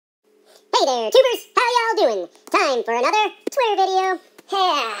Hey there, tubers! How y'all doing? Time for another Twitter video.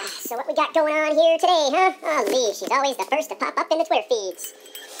 Yeah, so what we got going on here today, huh? Oh, Lee, she's always the first to pop up in the Twitter feeds.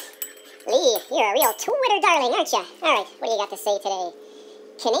 Lee, you're a real Twitter darling, aren't you? Alright, what do you got to say today?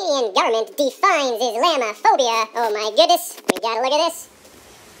 Canadian government defines Islamophobia. Oh my goodness, we gotta look at this.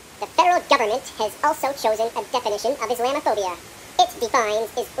 The federal government has also chosen a definition of Islamophobia. It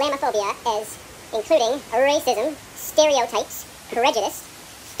defines Islamophobia as including racism, stereotypes, prejudice,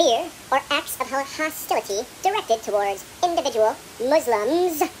 fear, or acts of hostility directed towards individual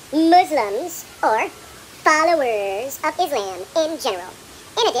Muslims, or followers of Islam in general.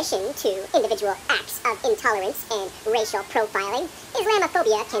 In addition to individual acts of intolerance and racial profiling,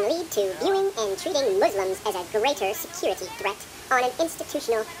 Islamophobia can lead to viewing and treating Muslims as a greater security threat on an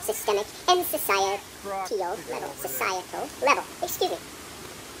institutional, systemic, and societal level. Excuse me.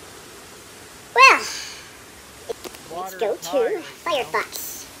 Well, let's go to Firefox.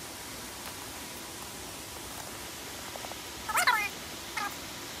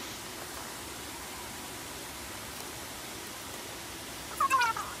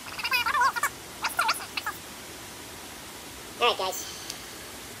 Alright guys,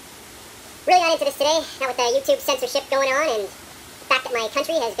 really got into this today, now with the YouTube censorship going on and the fact that my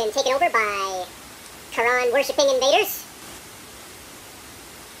country has been taken over by Quran worshipping invaders.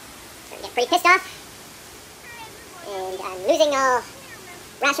 Starting to get pretty pissed off, and I'm losing all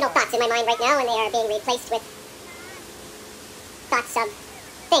rational thoughts in my mind right now, and they are being replaced with thoughts of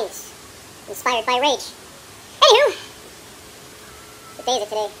things inspired by rage. Anywho, what day is it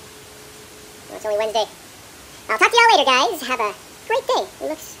today? Oh, it's only Wednesday. I'll talk to y'all later, guys. Have a great day. It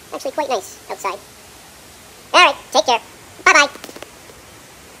looks actually quite nice outside. Alright, take care. Bye-bye.